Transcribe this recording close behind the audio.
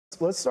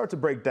Let's start to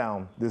break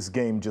down this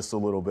game just a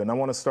little bit. And I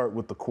want to start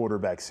with the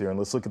quarterbacks here. And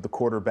let's look at the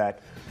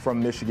quarterback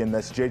from Michigan.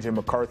 That's J.J.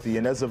 McCarthy.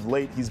 And as of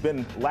late, he's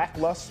been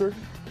lackluster.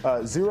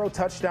 0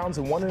 touchdowns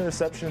and 1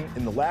 interception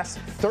in the last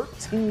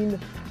 13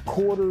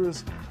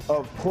 quarters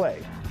of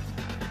play.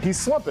 He's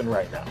slumping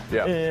right now.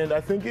 Yeah. And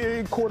I think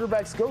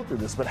quarterbacks go through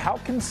this. But how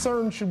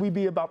concerned should we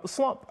be about the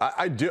slump?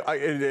 I do.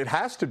 It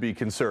has to be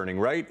concerning,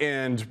 right?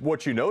 And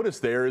what you notice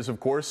there is, of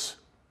course,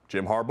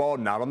 Jim Harbaugh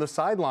not on the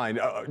sideline.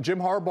 Jim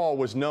Harbaugh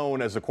was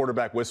known as a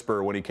quarterback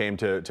whisperer when he came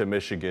to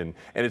Michigan,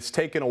 and it's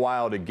taken a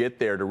while to get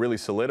there to really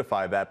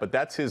solidify that, but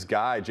that's his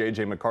guy,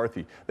 J.J.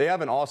 McCarthy. They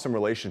have an awesome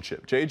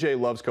relationship. J.J.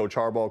 loves Coach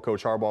Harbaugh.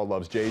 Coach Harbaugh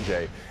loves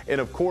J.J. And,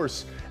 of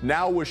course,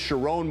 now with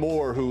Sharon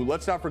Moore, who,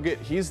 let's not forget,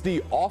 he's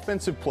the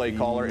offensive play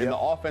caller and the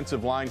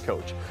offensive line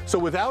coach. So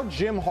without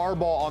Jim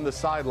Harbaugh on the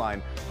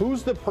sideline,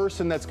 who's the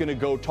person that's going to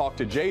go talk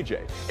to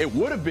J.J.? It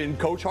would have been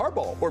Coach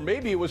Harbaugh, or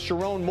maybe it was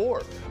Sharon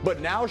Moore.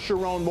 But now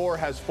Sharon Moore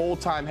has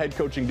full-time head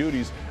coaching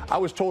duties. I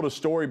was told a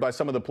story by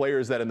some of the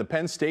players that in the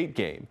Penn State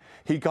game,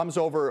 he comes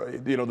over,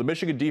 the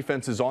Michigan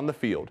defense is on the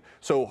field.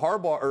 So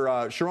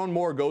Sharon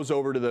Moore goes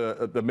over to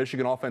the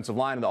Michigan offensive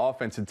line and the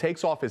offense and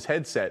takes off his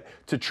headset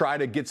to try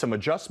to get some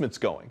adjustments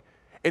going.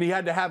 And he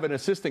had to have an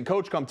assistant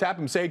coach come tap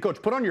him and say, hey,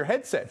 coach, put on your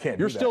headset.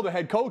 You're still the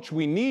head coach.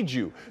 We need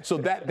you. So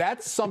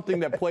that's something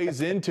that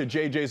plays into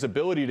JJ's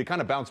ability to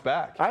kind of bounce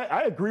back.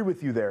 I agree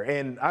with you there.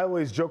 And I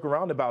always joke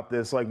around about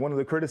this. Like, one of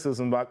the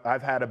criticisms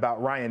I've had about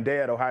Ryan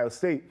Day at Ohio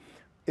State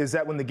is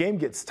that when the game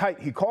gets tight,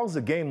 he calls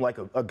the game like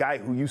a guy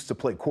who used to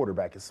play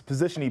quarterback. It's a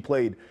position he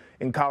played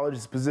in college.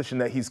 It's a position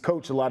that he's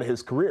coached a lot of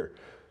his career.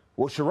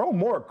 Well, Sharon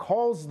Moore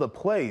calls the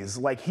plays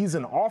like he's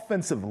an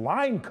offensive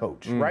line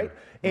coach, right?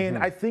 And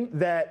I think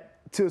that,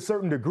 to a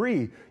certain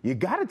degree, you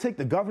got to take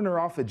the governor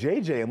off of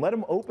JJ and let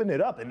him open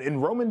it up.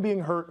 And Roman being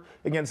hurt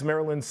against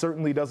Maryland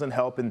certainly doesn't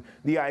help. And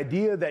the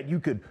idea that you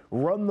could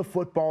run the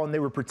football and they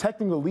were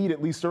protecting the lead,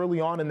 at least early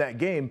on in that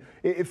game,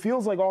 it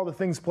feels like all the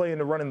things play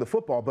into running the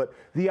football. But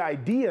the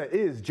idea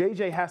is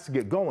JJ has to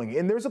get going.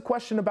 And there's a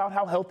question about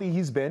how healthy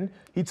he's been.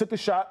 He took a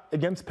shot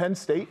against Penn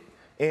State,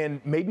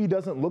 and maybe he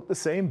doesn't look the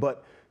same,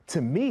 but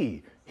to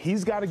me,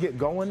 he's got to get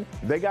going.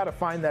 They got to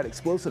find that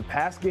explosive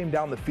pass game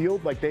down the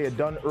field like they had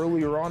done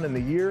earlier on in the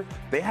year.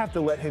 They have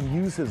to let him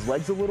use his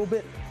legs a little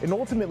bit. And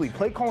ultimately,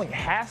 play calling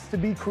has to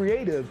be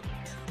creative,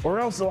 or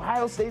else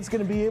Ohio State's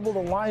going to be able to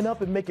line up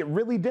and make it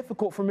really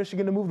difficult for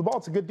Michigan to move the ball.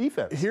 It's a good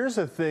defense. Here's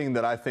a thing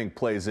that I think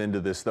plays into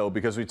this, though,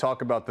 because we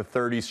talk about the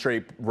 30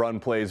 straight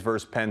run plays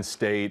versus Penn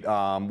State.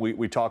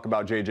 We talk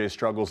about JJ's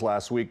struggles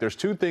last week. There's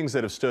two things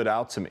that have stood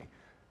out to me.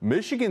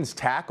 Michigan's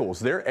tackles,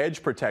 their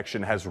edge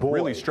protection has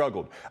really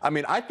struggled. I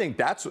mean, I think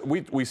that's,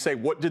 we say,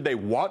 what, did they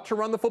want to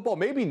run the football?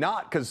 Maybe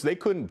not, because they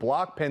couldn't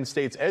block Penn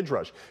State's edge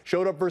rush.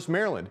 Showed up versus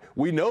Maryland.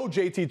 We know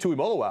JT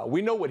Tuimoloau.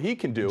 We know what he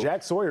can do.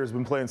 Jack Sawyer's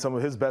been playing some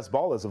of his best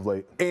ball as of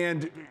late.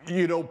 And,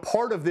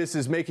 part of this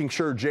is making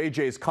sure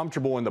JJ's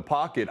comfortable in the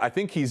pocket. I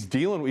think he's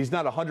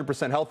not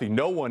 100% healthy.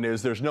 No one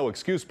is. There's no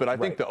excuse. But I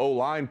think the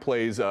O-line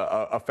plays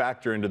a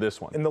factor into this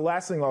one. And the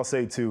last thing I'll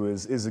say, too,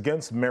 is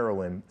against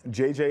Maryland,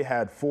 JJ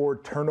had 4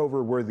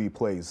 turnover-worthy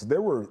plays.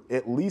 There were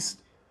at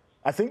least,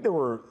 I think there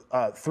were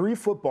 3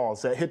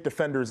 footballs that hit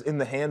defenders in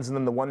the hands, and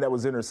then the one that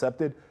was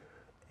intercepted.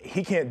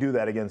 He can't do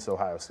that against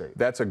Ohio State.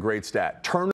 That's a great stat.